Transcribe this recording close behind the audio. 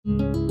Hi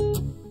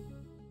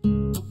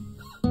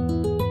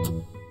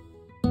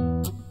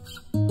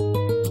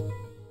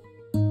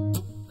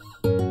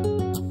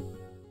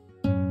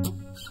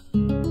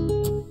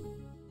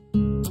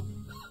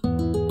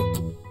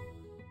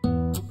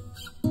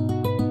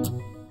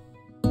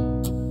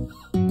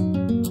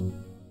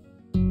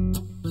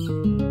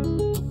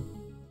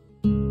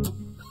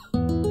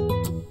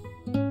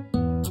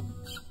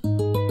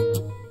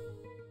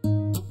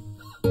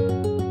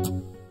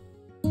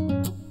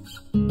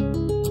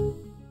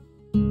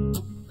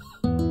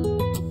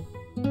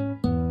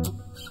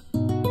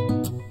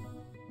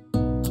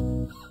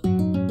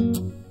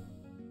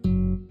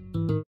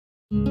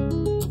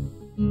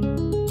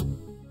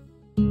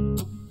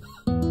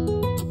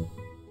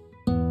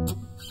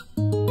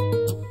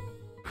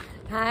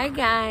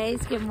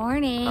guys, good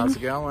morning. How's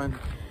it going?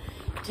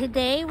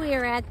 Today we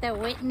are at the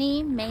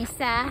Whitney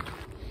Mesa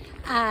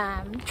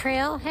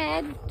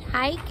Trailhead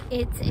hike.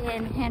 It's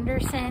in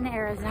Henderson,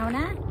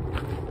 Arizona.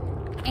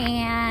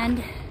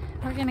 And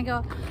we're gonna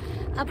go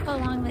up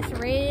along this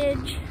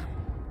ridge.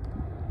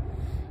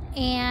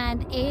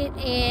 And it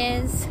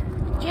is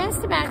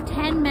just about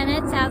 10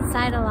 minutes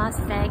outside of Las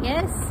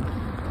Vegas.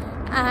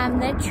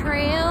 The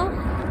trail,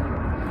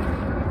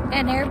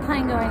 an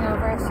airplane going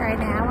over us right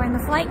now. We're in the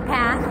flight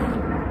path.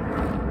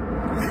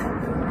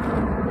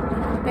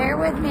 Bear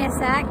with me a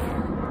sec.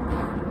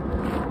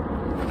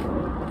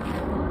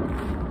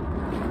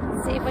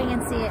 Let's see if we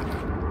can see it.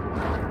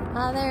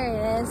 Oh, there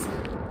it is.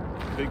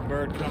 Big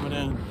bird coming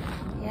in.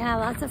 Yeah,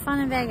 lots of fun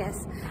in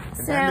Vegas.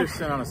 And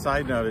Henderson, on a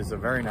side note, is a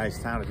very nice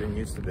town. It didn't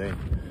used to be.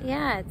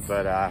 Yeah, it's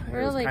but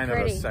really it was kind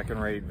pretty. of a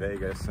second-rate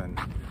Vegas, and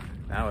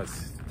now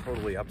it's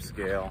totally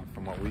upscale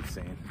from what we've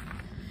seen.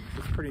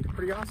 It's a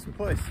pretty awesome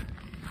place.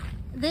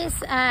 This,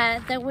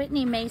 the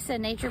Whitney Mesa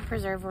Nature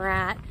Preserve we're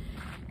at,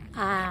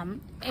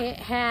 it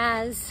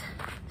has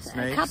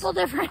Snakes, a couple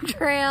different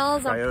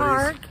trails, coyotes. A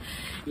park.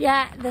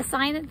 Yeah, the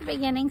sign at the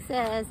beginning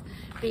says,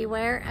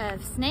 beware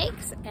of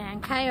snakes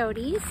and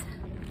coyotes.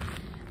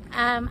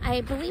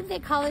 I believe they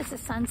call this a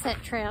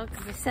sunset trail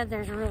because they said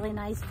there's really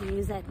nice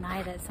views at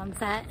night at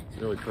sunset.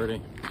 It's really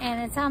pretty.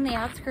 And it's on the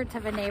outskirts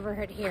of a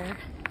neighborhood here.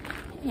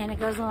 And it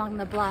goes along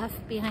the bluff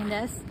behind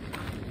us.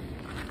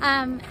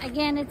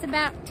 Again, it's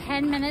about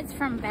 10 minutes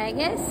from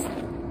Vegas.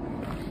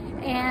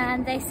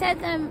 And they said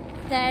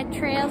the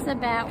trail's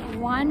about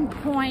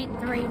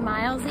 1.3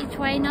 miles each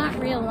way, not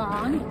real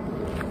long.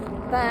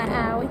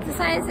 But we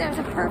decided it was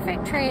a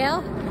perfect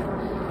trail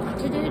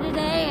to do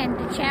today and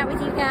to chat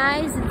with you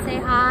guys and say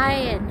hi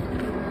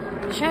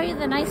and show you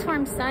the nice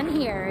warm sun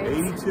here.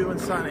 82 and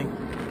sunny.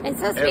 It's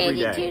supposed to be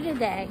 82 day.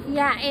 Today.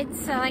 Yeah,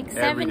 it's like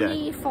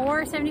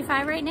 74,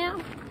 75 right now.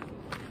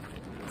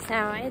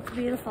 So it's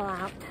beautiful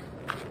out.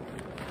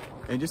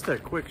 And just a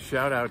quick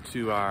shout out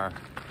to our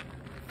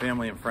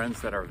family and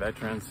friends that are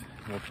veterans.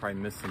 We'll probably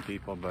miss some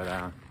people, but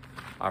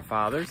our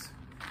fathers,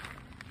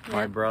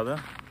 my brother,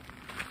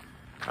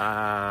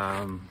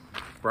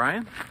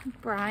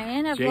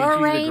 Brian of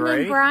Lorraine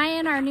and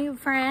Brian, our new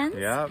friends.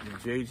 Yep,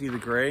 JG the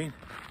Great,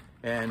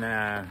 and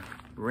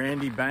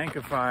Randy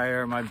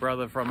Bankifier, my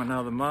brother from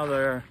another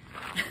mother.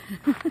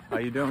 How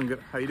you doing?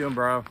 Good. How you doing,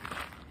 bro?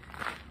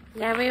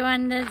 Yeah, we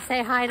wanted to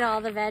say hi to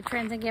all the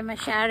veterans and give them a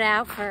shout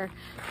out for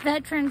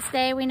Veterans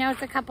Day. We know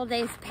it's a couple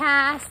days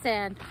past,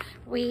 and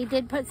we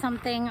did put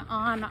something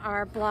on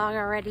our blog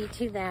already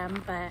to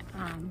them, but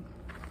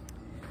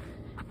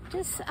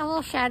just a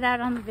little shout out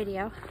on the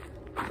video.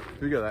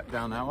 We go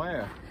down that way?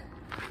 Or?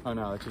 Oh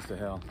no, that's just a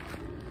hill.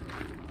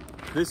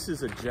 This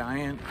is a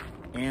giant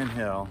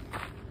anthill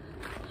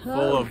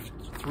full of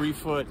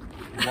 3-foot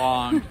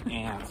long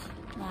ants.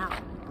 No,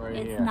 right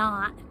it's here.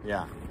 not.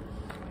 Yeah.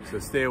 So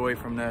stay away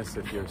from this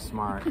if you're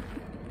smart.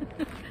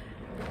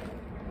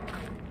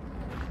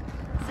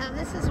 So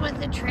this is what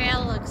the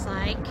trail looks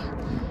like.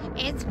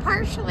 It's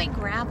partially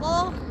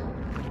gravel.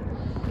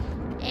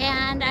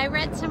 And I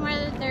read somewhere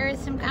that there is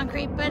some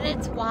concrete, but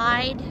it's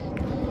wide.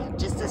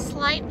 Just a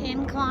slight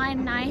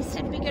incline, nice.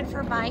 It'd be good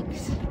for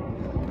bikes.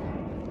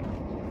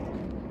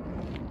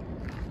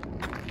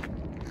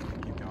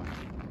 Keep going.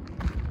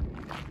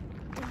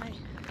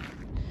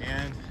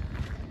 And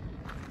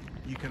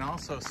you can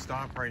also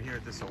stop right here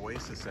at this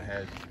oasis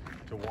ahead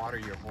to water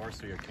your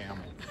horse or your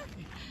camel.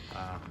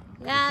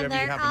 Yeah,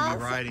 whichever you happen to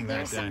be riding that day.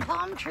 There's some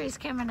palm trees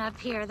coming up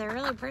here. They're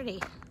really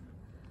pretty.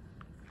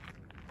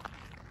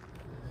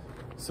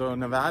 So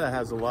Nevada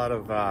has a lot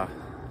of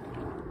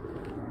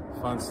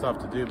fun stuff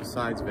to do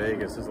besides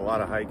Vegas. There's a lot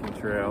of hiking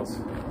trails.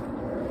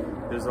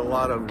 There's a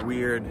lot of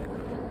weird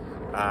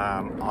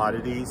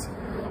oddities.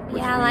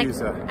 Yeah, like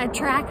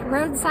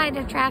roadside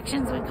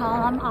attractions, we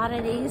call them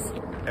oddities.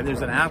 And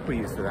there's an app we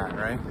use for that,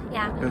 right?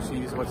 Yeah. Don't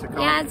you use, what's it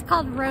called? Yeah, it's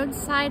called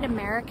Roadside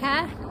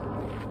America.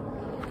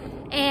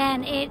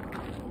 And it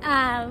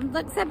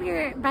looks up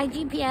by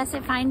GPS,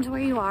 it finds where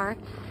you are.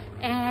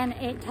 And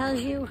it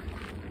tells you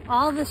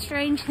all the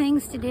strange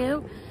things to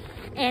do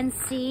and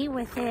see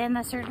within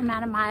a certain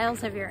amount of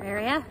miles of your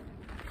area.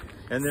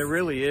 And there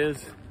really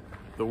is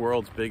the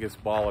world's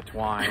biggest ball of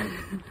twine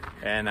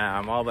and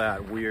all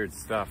that weird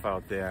stuff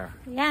out there.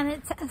 Yeah, and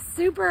it's a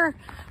super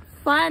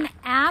fun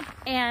app,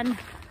 and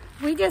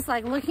we just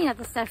like looking at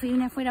the stuff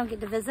even if we don't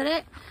get to visit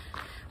it.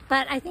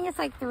 But I think it's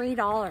like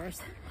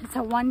 $3. It's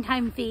a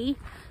one-time fee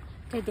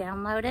to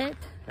download it.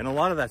 And a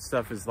lot of that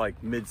stuff is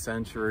like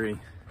mid-century,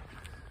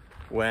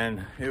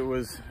 when it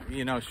was,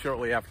 you know,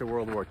 shortly after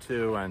World War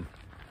II, and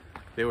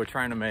they were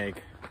trying to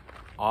make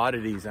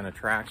oddities and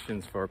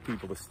attractions for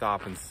people to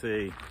stop and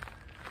see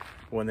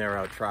when they were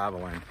out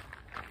traveling.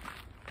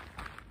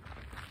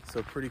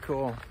 So pretty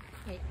cool.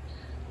 Right.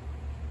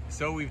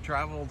 So we've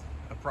traveled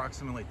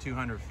approximately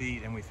 200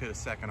 feet and we've hit a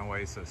second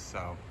oasis.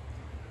 So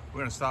we're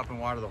gonna stop and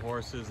water the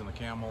horses and the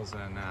camels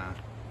and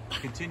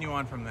continue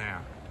on from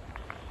there.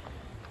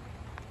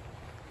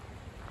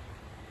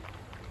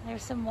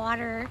 There's some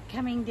water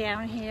coming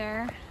down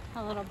here,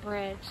 a little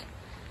bridge.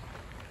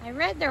 I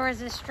read there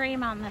was a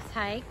stream on this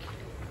hike.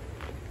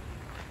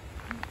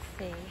 Let's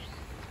see.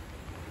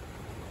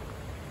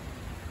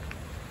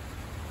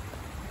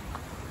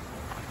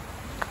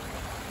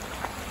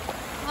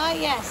 Oh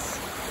yes.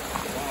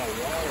 Wow,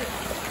 water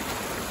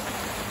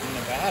in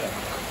Nevada.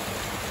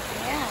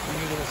 Yeah. Who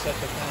knew there was such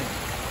a thing?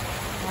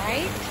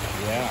 Right?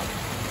 Yeah.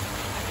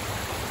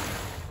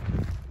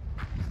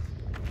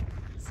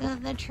 So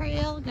the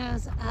trail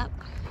goes up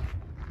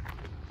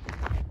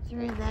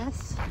through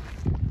this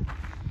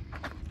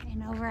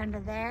and over under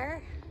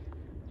there.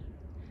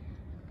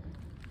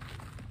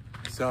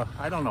 So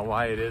I don't know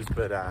why it is,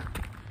 but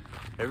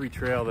every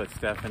trail that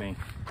Stephanie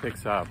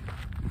picks up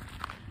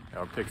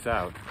or picks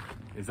out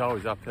is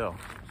always uphill.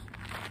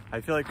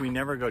 I feel like we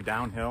never go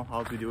downhill.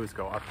 All we do is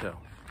go uphill.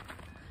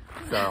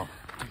 So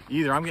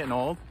either I'm getting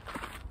old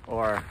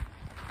or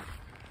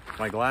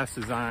my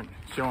glasses aren't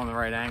showing the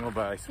right angle,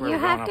 but I swear you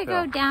we're going have to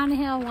uphill. go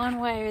downhill one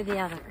way or the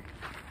other.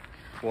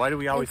 Why do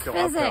we always It's go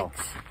physics. uphill?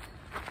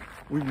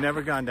 We've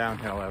never gone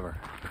downhill ever.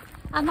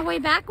 On the way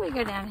back we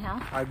go downhill.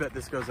 I bet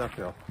this goes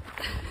uphill.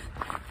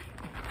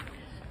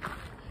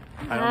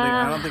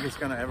 I don't think it's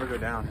gonna ever go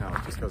downhill.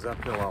 It just goes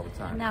uphill all the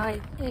time. No,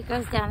 it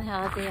goes downhill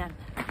at the end.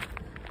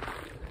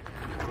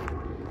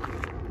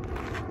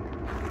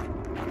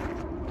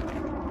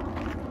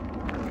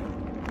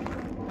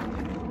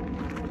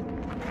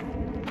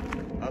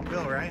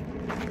 Uphill, right?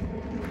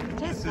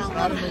 Just This is a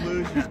not an little.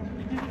 illusion.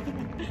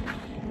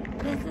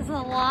 This is a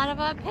lot of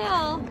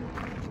uphill.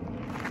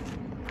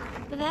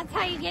 But that's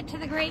how you get to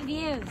the great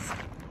views.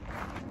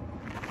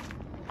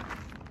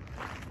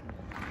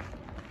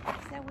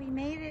 So we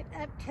made it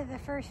up to the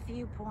first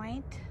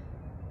viewpoint.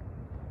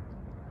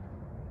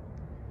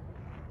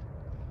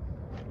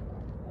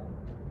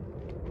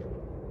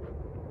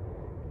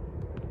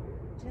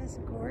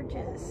 Just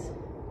gorgeous.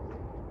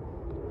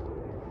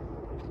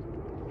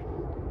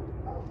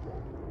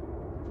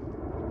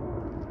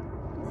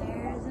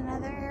 There's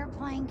another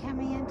airplane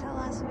coming into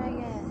Las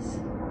Vegas.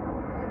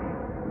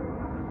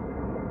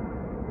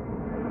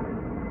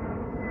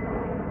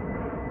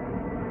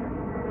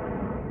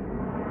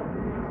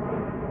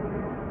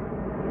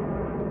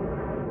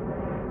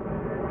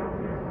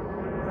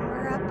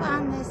 We're up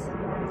on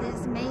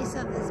this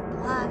mesa, this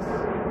bluff,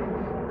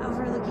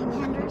 overlooking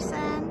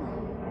Henderson.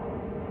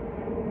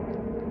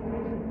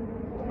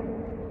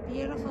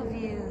 Beautiful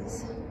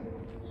views.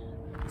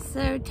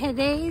 So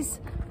today's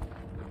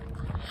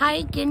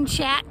hike and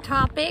chat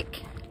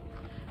topic,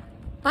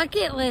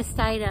 bucket list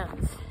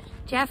items.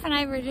 Jeff and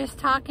I were just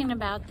talking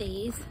about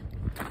these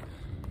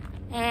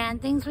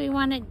and things we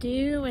want to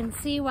do and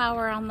see while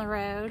we're on the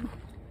road.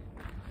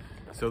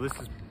 So this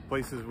is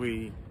places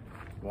we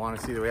want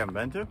to see that we haven't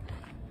been to?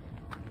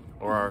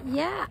 Or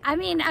Yeah, I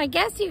mean, I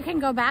guess you can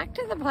go back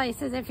to the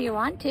places if you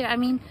want to. I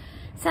mean,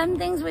 some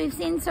things we've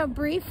seen so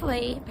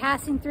briefly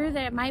passing through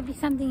that it might be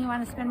something you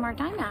want to spend more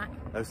time at.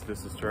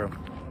 this is true.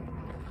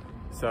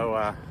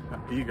 So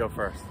you go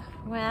first.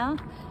 Well,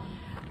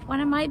 one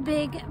of my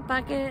big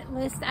bucket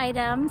list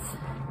items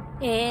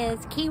is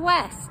Key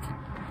West.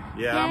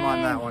 Yeah, I'm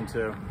on that one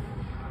too.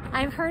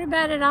 I've heard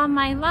about it all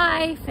my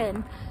life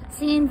and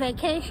seen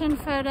vacation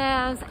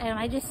photos, and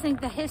I just think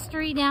the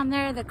history down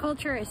there, the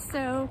culture is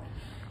so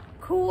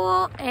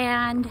cool,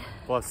 and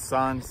Plus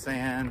sun,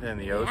 sand, and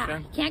the yeah,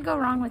 ocean. can't go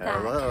wrong with that.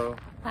 Hello.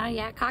 Oh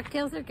yeah,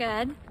 cocktails are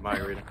good.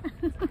 Margarita.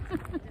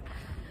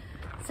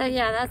 So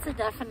yeah, that's a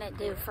definite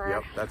do for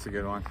Yep, that's a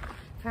good one.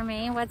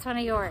 me. What's one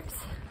of yours?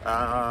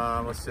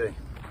 Let's see.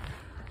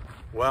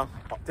 Well,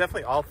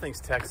 definitely all things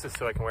Texas,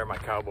 so I can wear my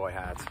cowboy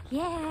hats.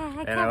 Yeah,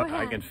 And cowboy I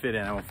hat. can fit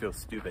in, I won't feel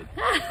stupid.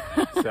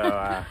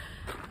 So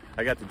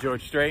I got the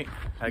George Strait,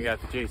 I got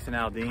the Jason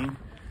Aldean,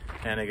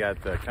 and I got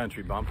the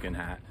country bumpkin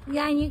hat.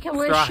 Yeah, and you can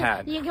wear Straw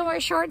hat. you can wear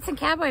shorts and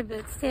cowboy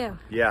boots too.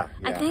 Yeah,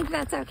 yeah. I think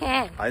that's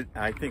okay.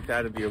 I think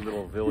that'd be a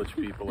little village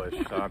people-ish,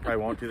 so I probably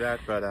won't do that,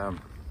 but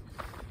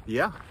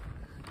yeah,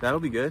 that'll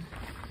be good.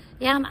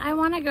 Yeah, and I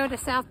want to go to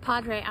South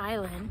Padre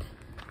Island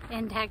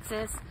in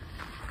Texas.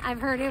 I've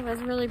heard it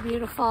was really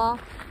beautiful.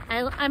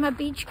 I'm a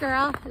beach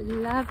girl,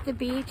 love the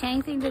beach,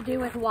 anything to do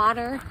with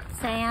water,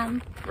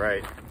 sand.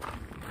 Right.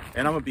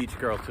 And I'm a beach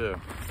girl too.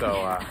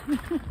 So,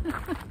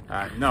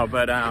 no,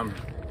 but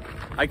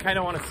I kind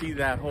of want to see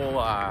that whole,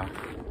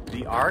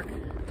 the Ark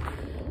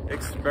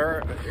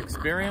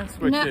experience,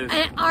 which is...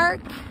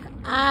 Ark,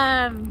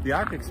 the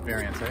Ark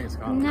experience, I think it's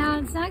called. No,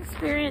 it's not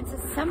experience,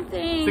 it's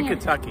something... It's in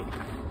Kentucky.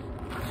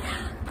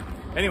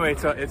 Anyway,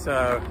 it's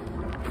a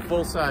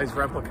full-size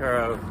replica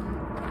of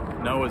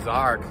Noah's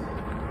Ark,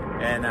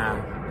 and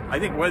I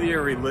think whether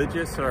you're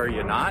religious or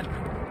you're not,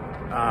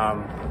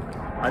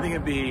 I think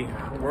it'd be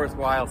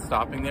worthwhile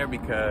stopping there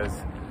because,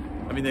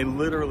 I mean, they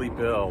literally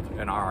build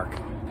an ark,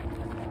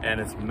 and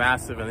it's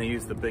massive, and they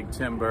use the big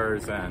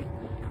timbers, and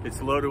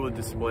it's loaded with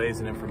displays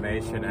and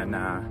information, and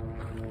a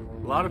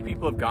lot of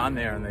people have gone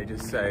there and they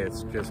just say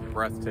it's just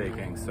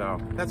breathtaking. So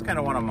that's kind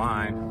of one of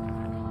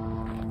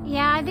mine.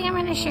 Yeah, I think I'm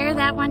going to share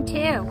that one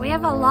too. We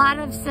have a lot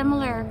of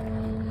similar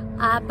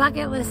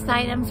bucket list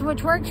items,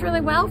 which works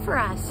really well for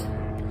us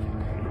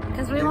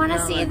because we want to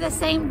see the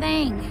same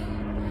thing.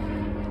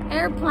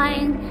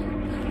 Airplane.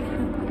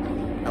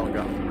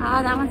 Helicopter.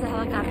 Oh, that one's a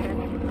helicopter.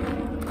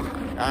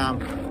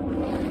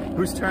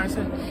 Whose turn is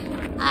it?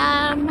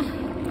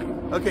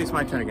 Okay, it's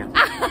my turn again.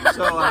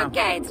 So,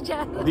 okay, it's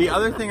Jeff. The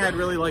other thing I'd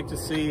really like to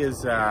see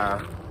is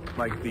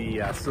like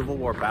the Civil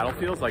War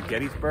battlefields, like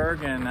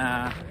Gettysburg, and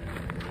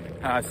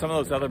some of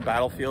those other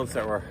battlefields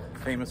that were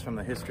famous from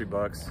the history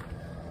books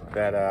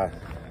that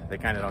they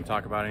kind of don't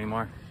talk about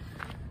anymore.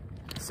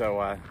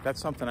 So that's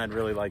something I'd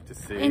really like to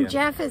see. And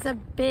Jeff is a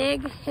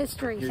big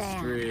history fan.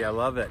 History, I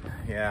love it.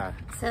 Yeah.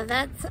 So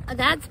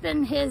that's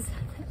been his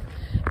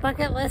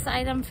bucket list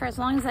item for as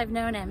long as I've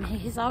known him.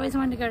 He's always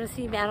wanted to go to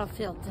see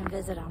battlefields and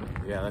visit them.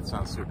 Yeah, that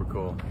sounds super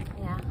cool.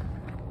 Yeah.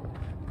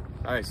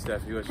 All right,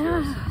 Steffi, what's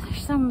yours?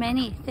 There's so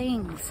many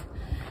things.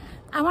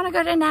 I want to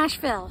go to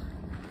Nashville.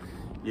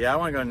 Yeah, I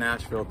want to go to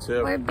Nashville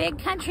too. We're big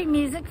country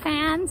music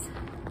fans,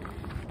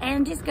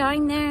 and just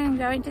going there and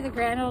going to the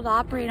Grand Ole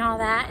Opry and all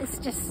that, it's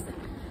just,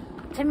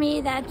 to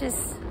me, that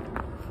just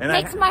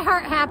makes my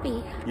heart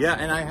happy. Yeah,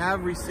 and I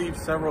have received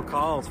several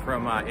calls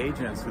from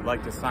agents who'd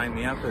like to sign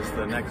me up as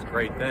the next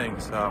great thing.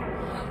 So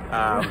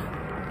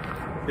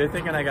they're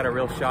thinking I got a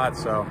real shot,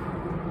 so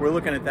we're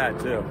looking at that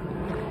too.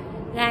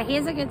 Yeah,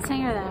 he's a good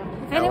singer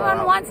though. If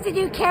anyone wants to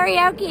do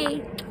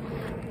karaoke,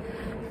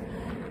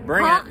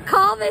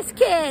 call this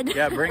kid.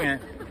 Yeah, bring it.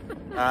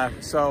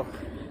 So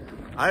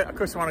I, of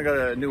course, want to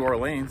go to New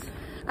Orleans.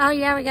 Oh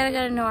yeah, we got to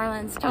go to New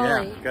Orleans,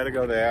 totally. Yeah, got to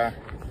go there.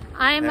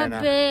 I'm a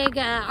big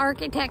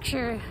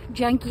architecture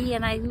junkie,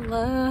 and I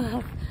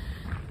love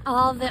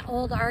all the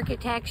old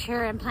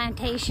architecture and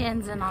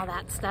plantations and all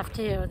that stuff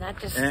too. That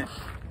just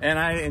and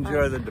I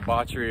enjoy the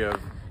debauchery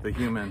of the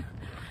human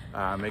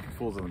making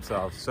fools of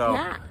themselves. So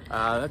yeah.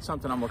 That's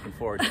something I'm looking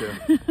forward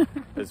to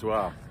as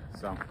well.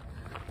 So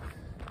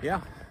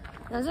yeah,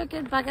 those are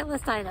good bucket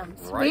list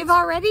items. Right. We've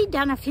already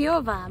done a few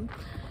of them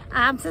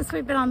since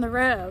we've been on the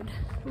road.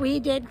 We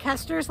did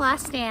Custer's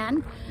Last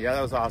Stand. Yeah,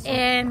 that was awesome.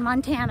 In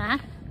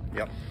Montana.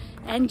 Yep.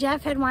 And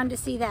Jeff had wanted to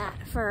see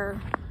that for...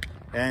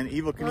 And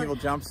Evel Knievel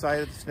jump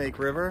site at the Snake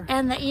River.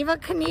 And the Evel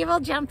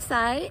Knievel jump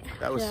site.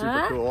 That was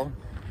super cool.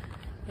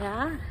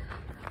 Yeah.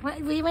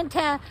 We went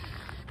to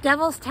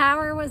Devil's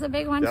Tower was a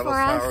big one for us.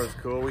 Devil's Tower was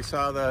cool. We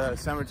saw the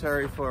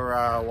cemetery for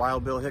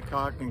Wild Bill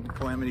Hickok and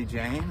Calamity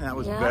Jane. That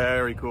was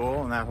very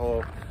cool. And that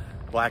whole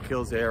Black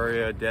Hills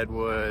area,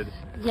 Deadwood.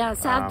 Yeah,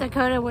 South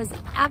Dakota was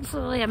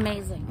absolutely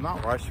amazing.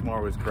 Mount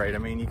Rushmore was great. I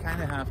mean, you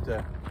kind of have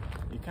to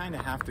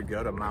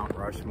go to Mount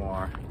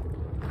Rushmore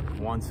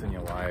once in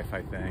your life,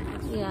 I think.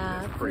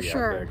 Yeah, it's for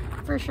sure. epic.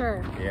 For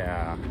sure.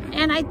 Yeah.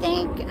 And I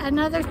think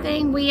another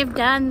thing we have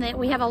done that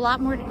we have a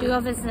lot more to do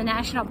of is the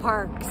national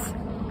parks.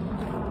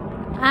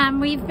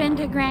 We've been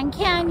to Grand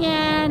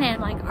Canyon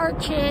and like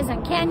Arches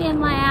and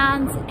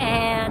Canyonlands,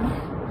 and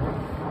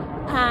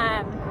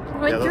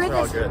went through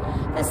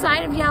the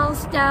side of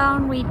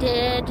Yellowstone. We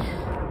did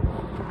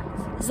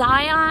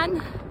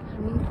Zion.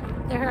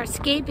 They're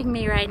escaping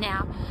me right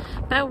now,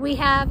 but we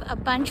have a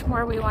bunch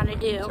more we want to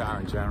do.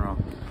 In general.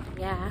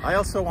 Yeah. I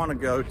also want to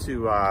go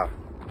to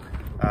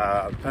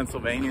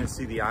Pennsylvania to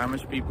see the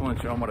Amish people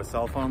and show them what a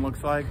cell phone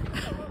looks like.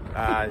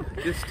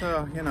 Just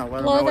to, you know,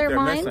 let them know what they're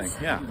missing.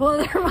 Yeah.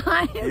 Blow their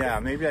minds. Yeah,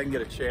 maybe I can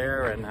get a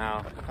chair and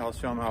I'll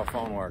show them how a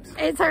phone works.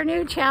 It's our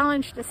new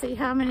challenge to see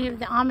how many of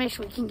the Amish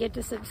we can get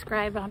to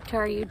subscribe to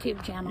our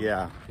YouTube channel.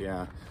 Yeah,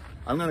 yeah.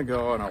 I'm going to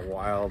go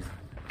on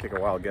take a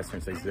wild guess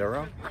and say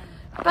 0.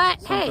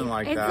 But something hey,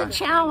 like it's that. a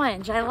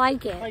challenge. I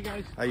like it. Hi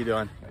guys. How you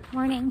doing?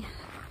 Morning.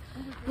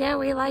 Yeah,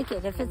 we like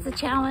it. If it's a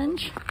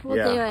challenge, we'll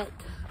do it.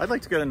 I'd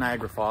like to go to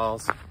Niagara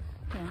Falls.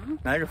 Yeah.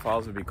 Niagara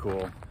Falls would be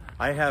cool.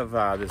 I have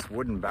this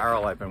wooden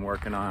barrel I've been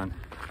working on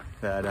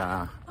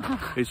that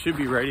it should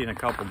be ready in a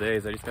couple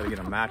days. I just got to get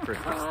a mattress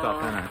with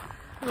stuff in it.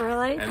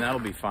 Really? And that'll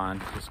be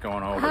fun, just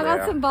going over How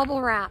about some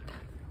bubble wrap?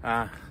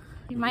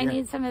 You might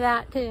need some of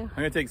that too. I'm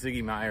going to take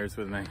Ziggy Myers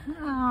with me.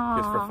 Aww,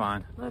 just for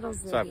fun. Little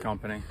Ziggy. So I have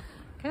company.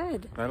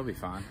 Good. That'll be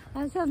fun.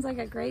 That sounds like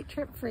a great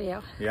trip for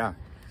you. Yeah.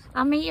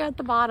 I'll meet you at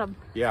the bottom.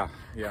 Yeah,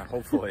 yeah,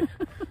 hopefully.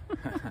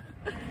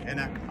 And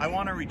I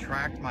want to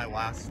retract my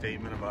last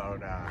statement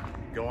about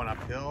going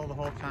uphill the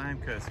whole time,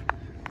 because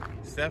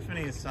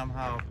Stephanie has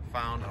somehow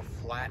found a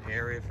flat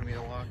area for me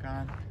to walk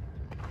on.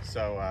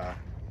 So,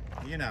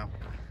 you know,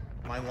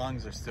 my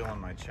lungs are still in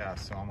my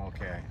chest, so I'm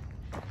okay.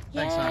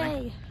 Thanks,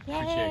 honey. Yay!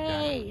 Appreciate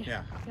that.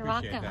 Yeah, You're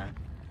appreciate welcome.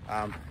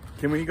 that.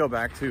 Can we go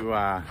back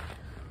to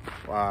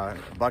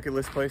bucket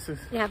list places?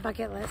 Yeah,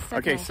 bucket list.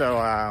 Okay, so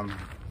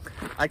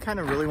I kind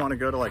of really want to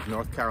go to like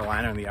North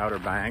Carolina and the Outer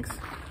Banks.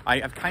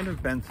 I've kind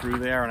of been through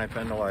there, and I've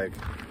been to like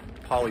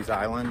Pawleys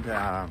Island,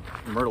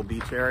 Myrtle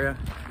Beach area,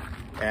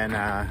 and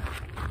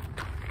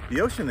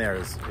the ocean there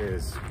is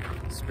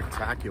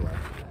spectacular.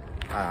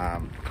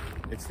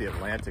 It's the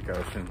Atlantic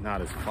Ocean,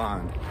 not as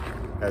fun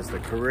as the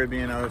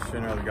Caribbean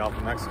Ocean or the Gulf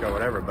of Mexico,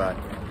 whatever, but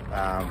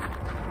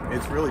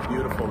it's really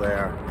beautiful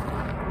there,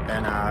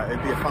 and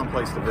it'd be a fun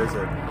place to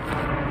visit.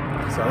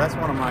 So that's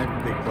one of my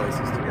big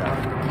places to go.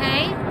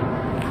 Okay,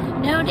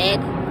 noted.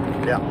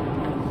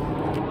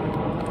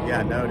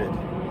 Yeah, noted.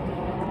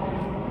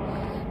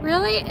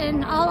 Really,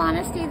 in all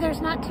honesty,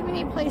 there's not too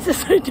many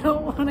places I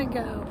don't want to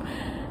go.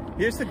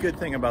 Here's the good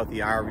thing about the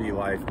RV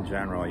life in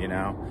general, you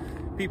know.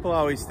 People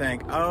always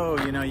think, oh,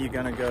 you know, you're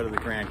gonna go to the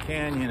Grand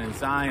Canyon and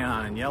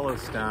Zion and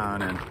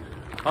Yellowstone and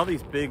all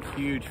these big,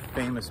 huge,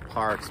 famous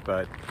parks,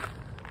 but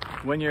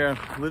when you're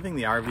living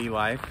the RV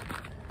life,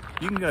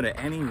 you can go to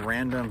any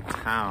random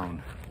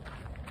town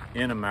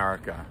in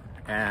America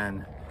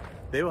and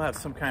they will have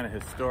some kind of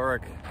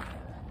historic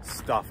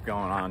stuff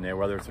going on there,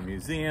 whether it's a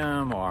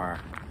museum or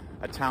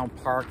a town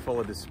park full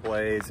of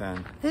displays.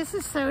 And this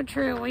is so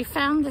true. We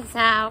found this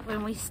out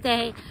when we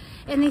stay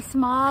in these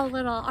small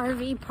little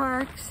RV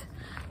parks.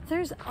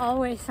 There's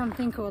always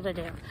something cool to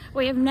do.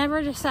 We have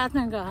never just sat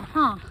there and go,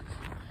 huh,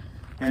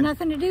 there's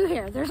nothing to do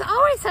here. There's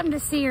always something to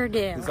see or do.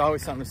 There's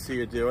always something to see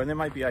or do, and there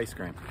might be ice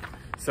cream.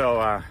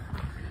 So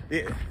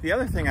the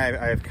other thing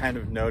I've kind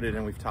of noted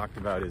and we've talked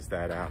about is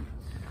that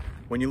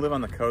when you live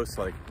on the coast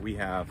like we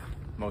have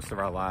most of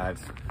our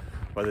lives,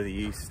 whether the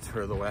east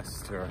or the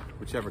west or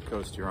whichever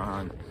coast you're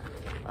on,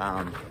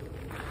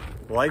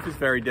 life is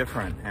very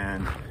different.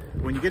 And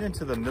when you get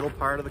into the middle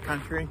part of the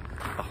country,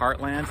 the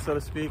heartland, so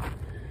to speak,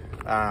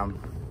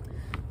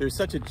 there's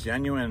such a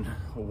genuine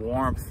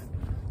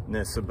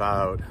warmthness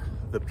about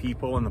the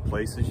people and the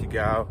places you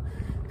go.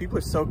 People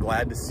are so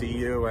glad to see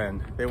you,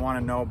 and they want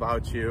to know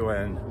about you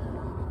and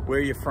where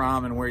you're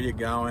from and where you're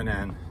going,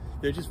 and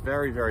they're just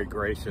very, very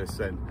gracious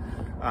and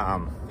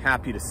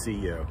happy to see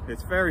you.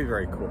 It's very,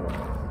 very cool.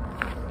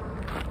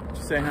 What'd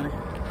you say, honey?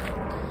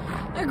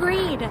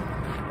 Agreed.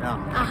 Yeah.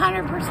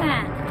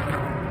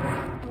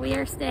 100%. We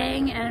are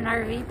staying at an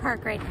RV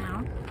park right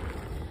now.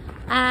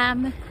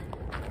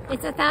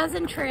 It's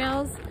 1,000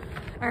 Trails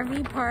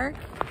RV Park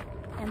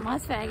in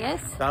Las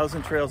Vegas.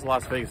 1,000 Trails,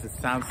 Las Vegas. It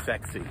sounds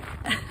sexy,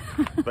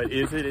 but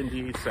is it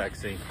indeed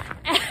sexy?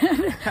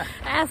 And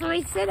as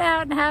we sit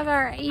out and have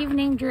our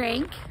evening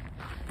drink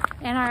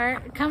in our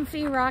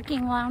comfy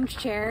rocking lounge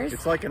chairs.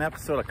 It's like an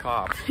episode of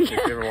Cops, if you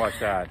ever watch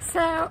that.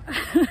 So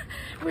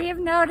we have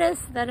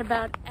noticed that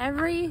about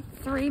every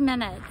 3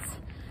 minutes,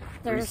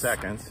 there's 3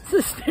 seconds.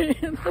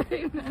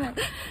 3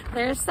 minutes.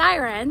 There's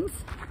sirens.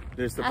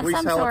 There's the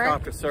police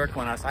helicopter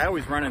circling us. I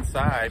always run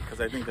inside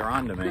because I think they're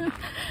onto me.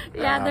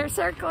 Yeah, they're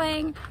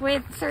circling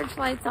with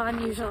searchlights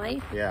on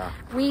usually. Yeah.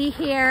 We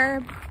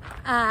hear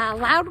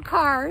loud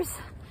cars.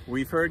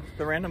 We've heard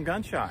the random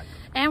gunshot.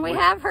 And we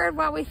have heard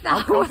what we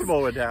thought I'm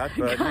comfortable with that,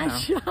 but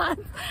gunshots. You know.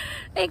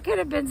 It could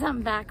have been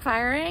something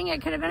backfiring.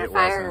 It could have been a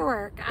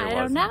firework. I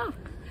don't know.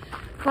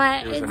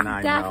 But it's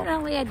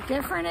definitely a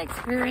different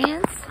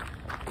experience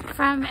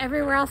from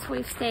everywhere else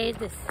we've stayed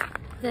this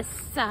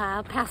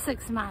past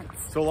 6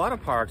 months. So a lot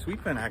of parks,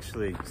 we've been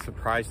actually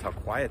surprised how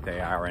quiet they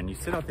are, and you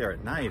sit out there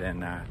at night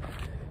and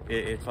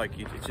it's like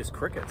it's just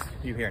crickets.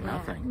 You hear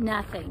nothing.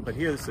 Yeah, nothing. But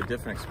here it's a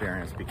different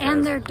experience because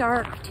and they're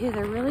dark too.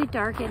 They're really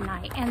dark at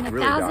night. And the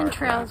really 1,000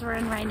 Trails we're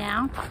in right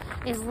now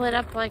is lit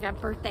up like a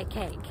birthday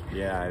cake.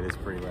 Yeah, it is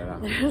pretty lit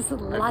up. There's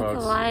lots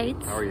of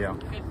lights. How are you?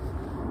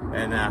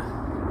 And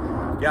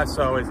yeah,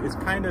 so it's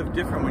kind of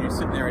different when you're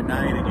sitting there at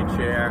night in your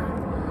chair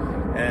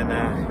and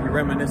you're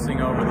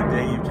reminiscing over the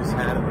day you've just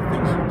had and the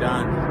things you've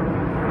done.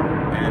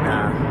 And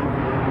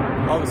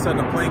all of a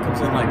sudden a plane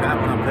comes in like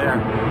that when I'm there.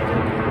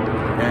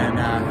 And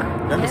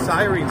then the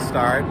sirens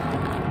start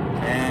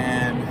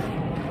and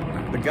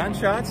the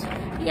gunshots.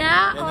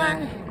 Yeah, or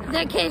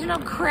the occasional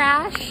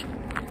crash.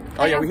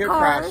 Oh yeah, we hear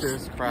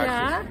crashes.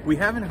 Yeah. We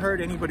haven't heard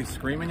anybody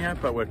screaming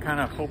yet, but we're kind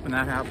of hoping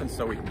that happens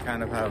so we can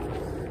kind of have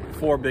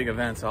 4 big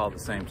events all at the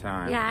same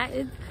time. Yeah,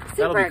 it's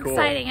super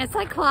exciting. It's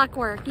like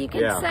clockwork. You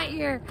can set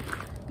your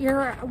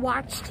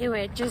watch to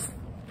it just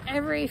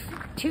every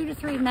 2 to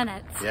 3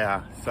 minutes.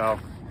 Yeah, so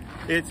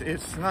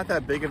it's not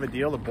that big of a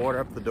deal to board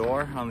up the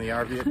door on the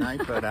RV at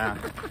night, but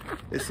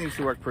it seems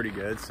to work pretty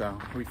good, so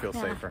we feel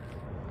safer.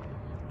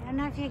 I don't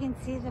know if you can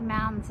see the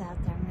mountains out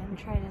there. I'm going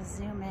to try to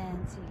zoom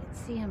in so you can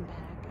see them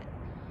better, but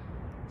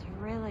it's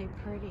really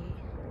pretty.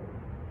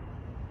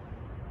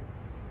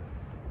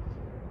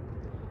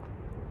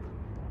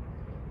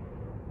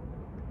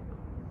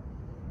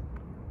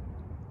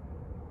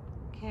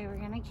 Okay, we're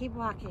going to keep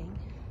walking.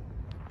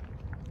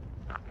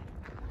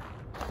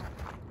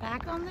 About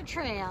back on the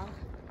trail.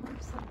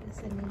 Oops, like this,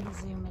 I need to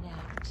zoom it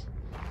out.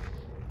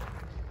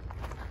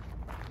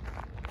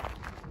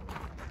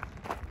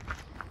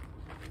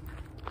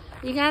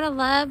 You gotta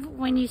love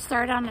when you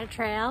start on a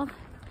trail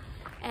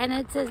and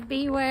it says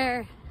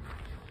beware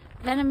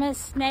venomous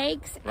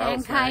snakes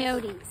and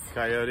coyotes.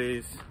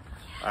 Coyotes.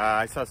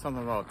 I saw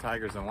something about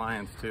tigers and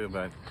lions too,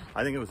 but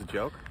I think it was a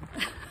joke.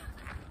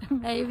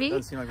 Maybe.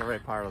 Doesn't seem like a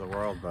right part of the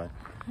world, but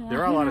there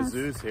are a lot of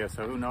zoos here,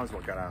 so who knows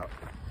what got out.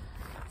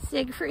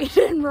 Siegfried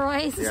and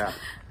Roy's. Yeah.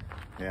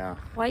 Yeah.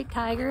 White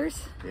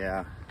tigers.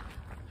 Yeah.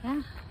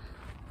 Yeah.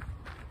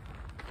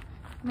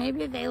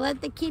 Maybe they let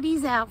the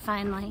kitties out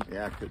finally.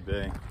 Yeah, it could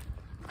be.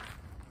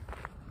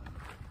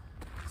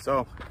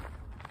 So,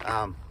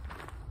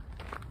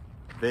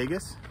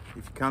 Vegas,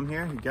 if you come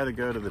here, you got to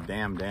go to the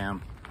Dam.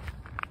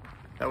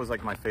 That was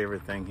like my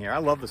favorite thing here. I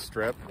love the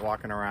Strip,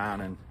 walking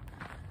around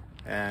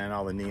and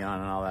all the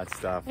neon and all that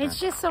stuff. It's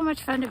just so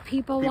much fun to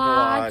people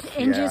watch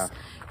and just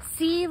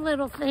see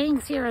little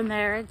things here and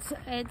there.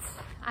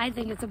 I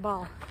think it's a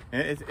ball.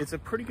 And it's a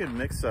pretty good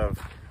mix of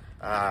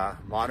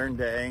modern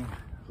day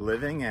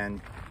living, and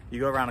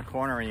you go around a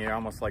corner and you're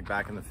almost like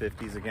back in the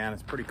 50s again.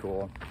 It's pretty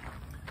cool.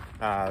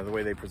 The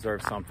way they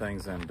preserve some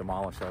things and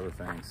demolish other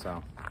things.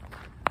 So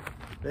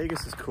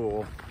Vegas is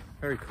cool,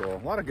 very cool.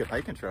 A lot of good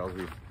hiking trails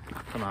we've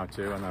come out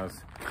to, and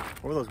those,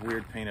 what were those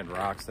weird painted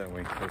rocks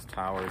those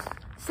towers?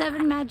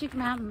 7 Magic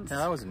Mountains. Yeah,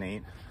 that was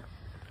neat.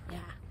 Yeah,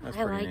 that's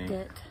I liked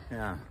it.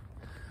 Yeah,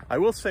 I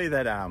will say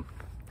that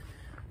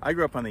I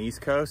grew up on the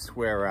East Coast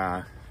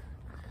where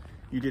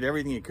you did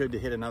everything you could to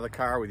hit another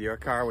car with your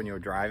car when you were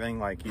driving.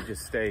 Like you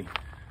just stay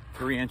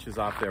 3 inches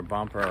off their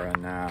bumper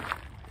and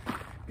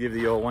give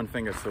the old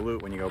 1-finger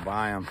salute when you go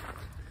by them.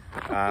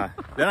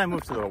 Then I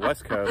moved to the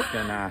West Coast,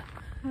 and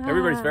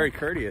everybody's very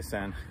courteous,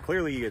 and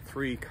clearly you get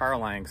 3 car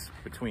lengths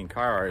between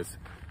cars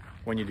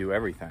when you do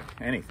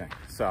anything.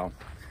 So,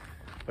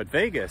 but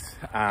Vegas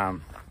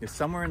is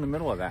somewhere in the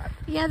middle of that.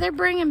 Yeah, they're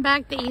bringing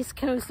back the East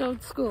Coast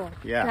old school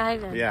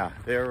driving. Yeah,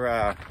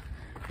 they're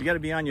you got to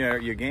be on your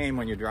game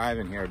when you're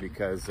driving here,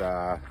 because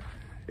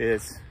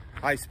it's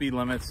high speed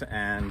limits,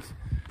 and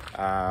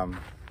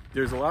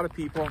there's a lot of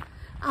people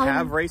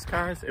have race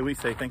cars, at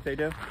least they think they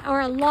do.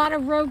 Or a lot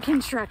of road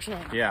construction.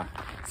 Yeah.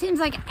 Seems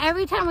like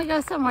every time we go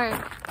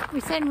somewhere,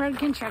 we send road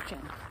construction.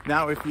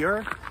 Now, if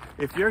you're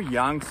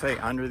young, say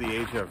under the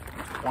age of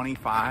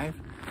 25,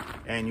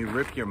 and you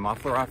rip your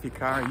muffler off your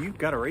car, you've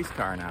got a race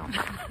car now.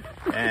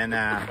 And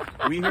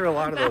we hear a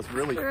lot of those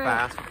really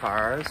fast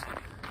cars.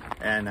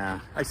 And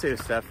I say to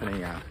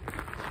Stephanie,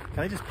 can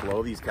I just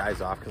blow these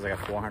guys off because I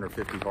got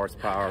 450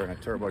 horsepower and a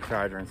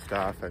turbocharger and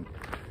stuff? And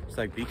she's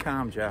like, be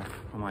calm, Jeff.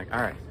 I'm like, all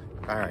right.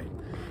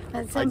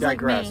 That sounds I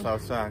digress.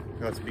 like me.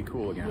 Let's be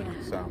cool again.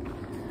 Yeah. So,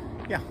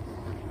 yeah.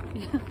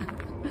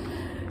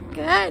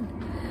 Good.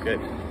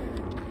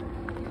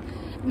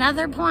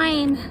 Another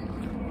plane.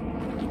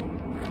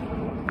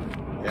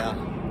 Yeah.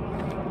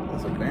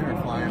 There's a banner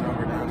flying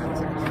over down there.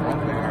 It's like a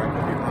Trump banner. I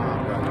could be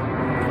wrong,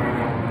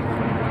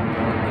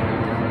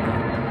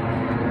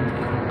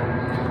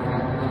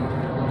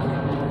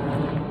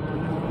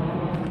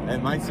 but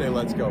it might say,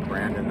 let's go,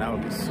 Brandon. That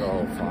would be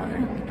so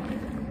funny.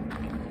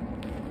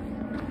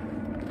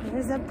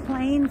 There's a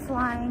plane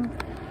flying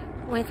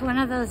with one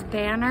of those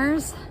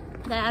banners,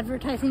 the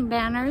advertising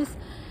banners.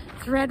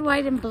 It's red,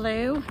 white, and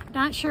blue.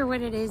 Not sure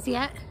what it is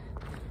yet.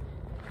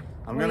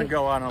 I'm going to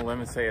go out on a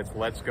limb and say it's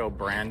Let's Go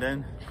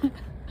Brandon,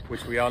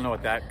 which we all know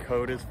what that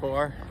code is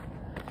for.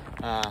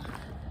 I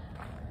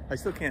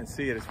still can't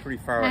see it. It's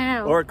pretty far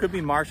away. Or it could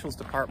be Marshall's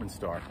department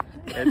store.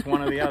 It's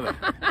one or the other.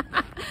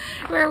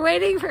 We're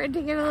waiting for it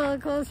to get a little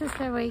closer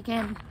so we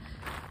can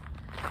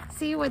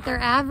see what they're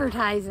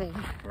advertising.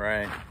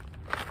 Right.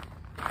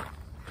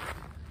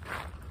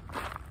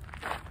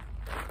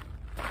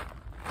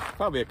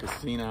 Probably a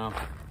casino.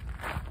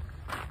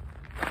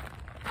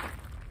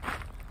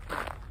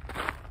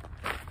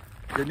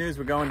 Good news,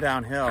 we're going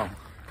downhill.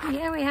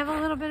 Yeah, we have a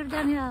little bit of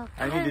downhill.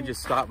 I need to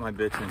just stop my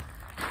bitching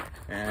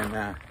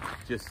and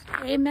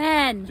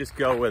Amen. Just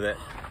go with it.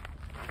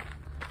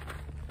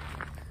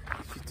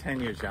 She's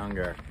 10 years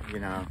younger, you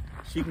know.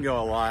 She can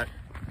go a lot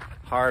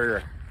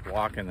harder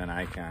walking than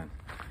I can.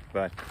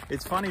 But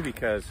it's funny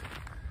because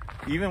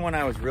even when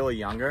I was really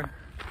younger,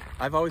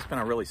 I've always been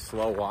a really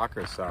slow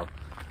walker, so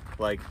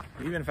like,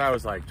 even if I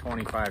was like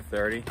 25,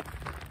 30,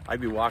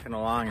 I'd be walking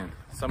along and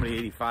somebody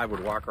 85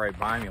 would walk right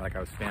by me like I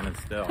was standing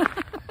still.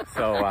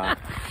 So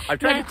I've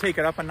tried to take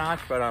it up a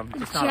notch, but I'm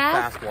just not a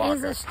fast walker.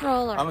 Is a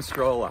stroller. I'm a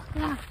stroller.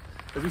 Yeah.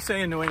 As we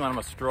say in New England, I'm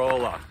a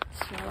stroller.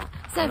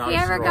 So if you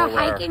ever go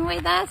hiking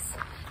with us,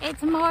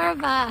 it's more of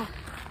a...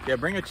 Yeah,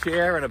 bring a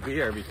chair and a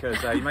beer because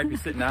you might be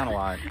sitting down a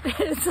lot.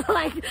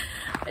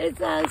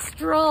 It's a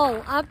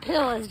stroll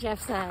uphill, as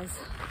Jeff says.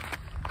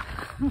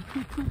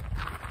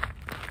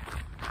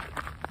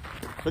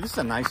 But this is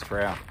a nice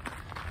trail.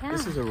 Yeah.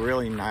 This is a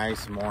really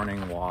nice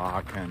morning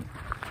walk and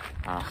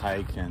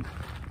hike, and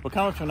we're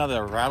coming to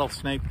another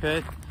rattlesnake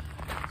pit,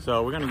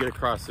 so we're going to get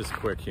across this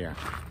quick here.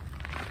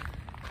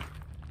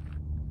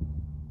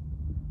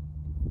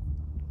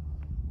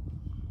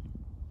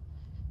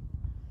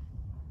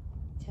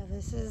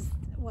 this is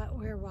what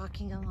we're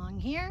walking along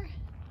here,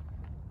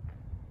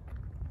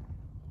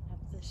 up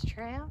this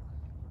trail.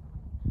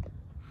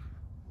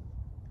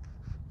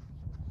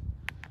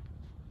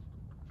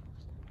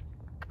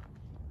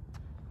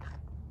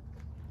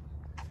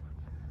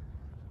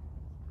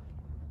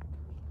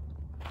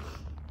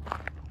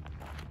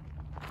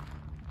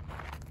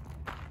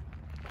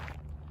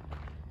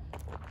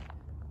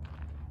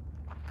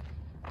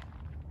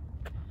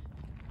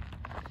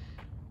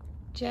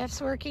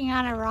 Jeff's working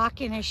on a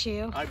rocking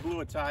issue. I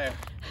blew a tire.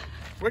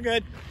 We're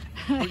good.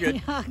 We're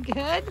good. Y'all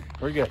good?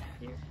 We're good.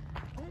 Good.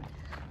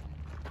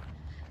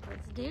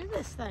 Let's do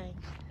this thing.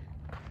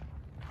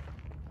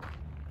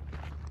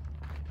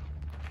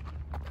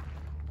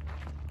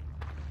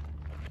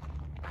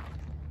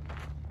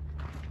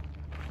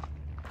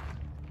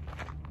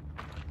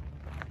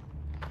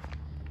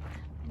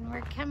 And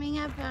we're coming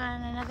up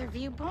on another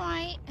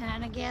viewpoint,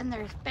 and again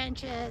there's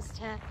benches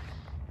to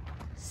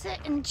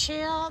sit and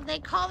chill. They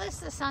call this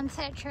the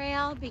Sunset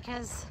Trail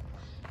because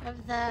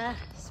of the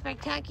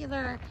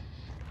spectacular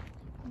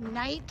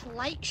night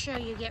light show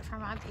you get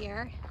from up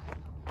here.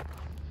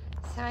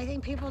 So I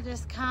think people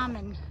just come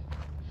and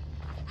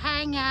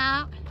hang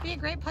out. It'd be a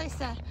great place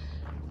to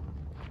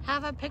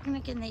have a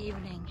picnic in the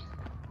evening.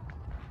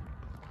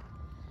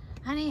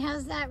 Honey,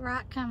 how's that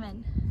rock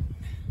coming?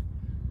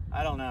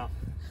 I don't know.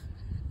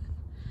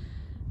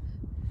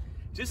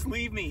 Just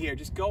leave me here.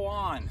 Just go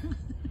on.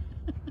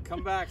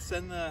 Come back,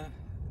 send the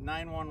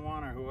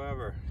 911 or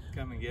whoever,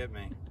 come and get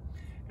me,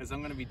 because I'm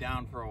going to be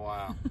down for a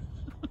while.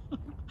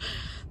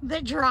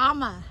 The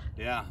drama.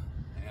 Yeah,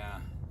 yeah.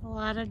 A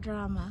lot of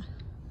drama.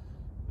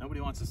 Nobody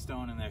wants a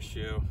stone in their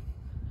shoe.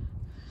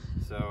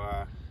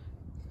 So,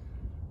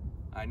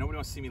 nobody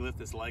wants to see me lift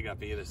this leg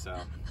up either, so.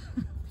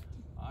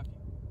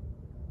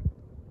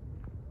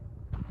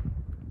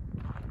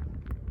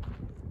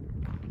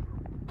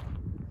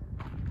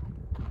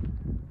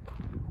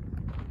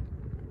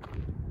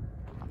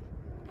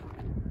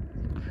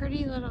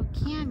 Pretty little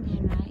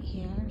canyon right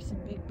here, some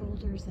big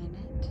boulders in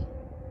it.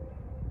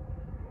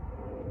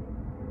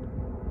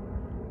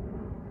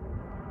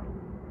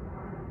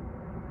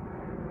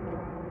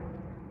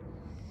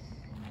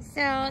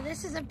 So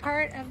this is a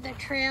part of the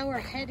trail we're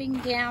heading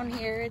down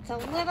here. It's a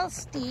little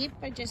steep,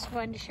 I just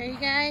wanted to show you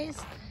guys.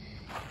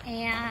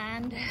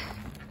 And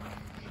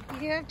you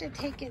do have to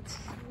take it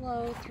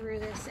slow through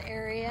this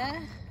area.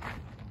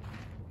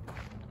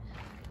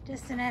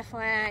 Just an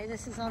FYI,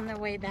 this is on the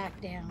way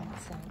back down,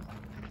 so.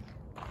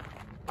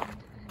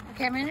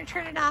 Okay, I'm gonna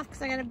turn it off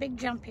because I got a big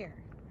jump here.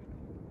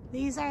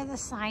 These are the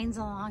signs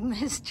along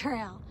this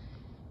trail.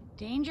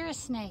 Dangerous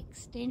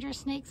snakes. Dangerous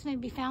snakes may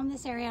be found in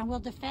this area and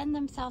will defend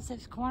themselves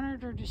if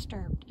cornered or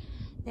disturbed.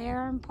 They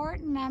are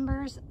important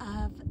members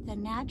of the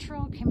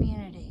natural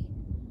community.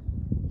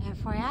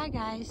 FYI,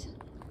 guys.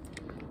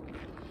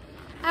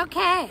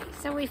 Okay,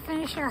 so we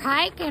finished our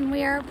hike and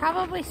we are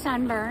probably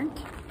sunburned.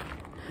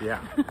 Yeah.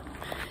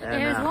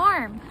 And, it was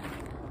warm.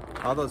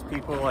 All those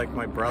people like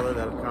my brother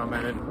that have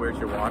commented, where's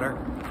your water?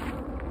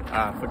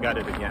 Forgot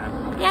it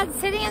again. Yeah, it's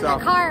sitting in the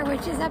car,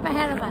 which is up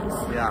ahead of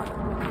us. Yeah.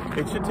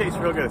 It should taste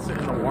real good. It's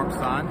sitting in the warm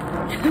sun.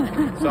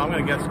 So I'm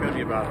going to guess it's going to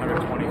be about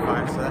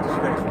 125. So that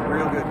should taste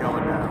real good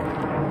going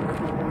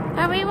down.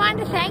 But we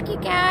wanted to thank you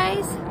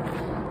guys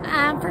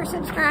for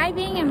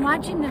subscribing and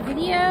watching the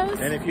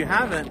videos. And if you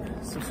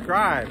haven't,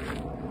 subscribe.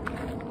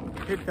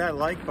 Hit that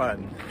like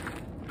button.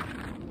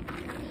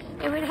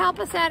 It would help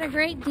us out a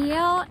great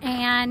deal,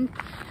 and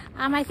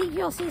I think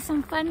you'll see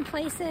some fun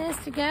places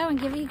to go and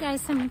give you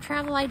guys some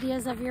travel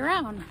ideas of your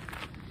own.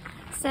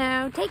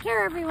 So take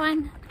care,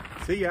 everyone.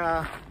 See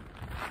ya.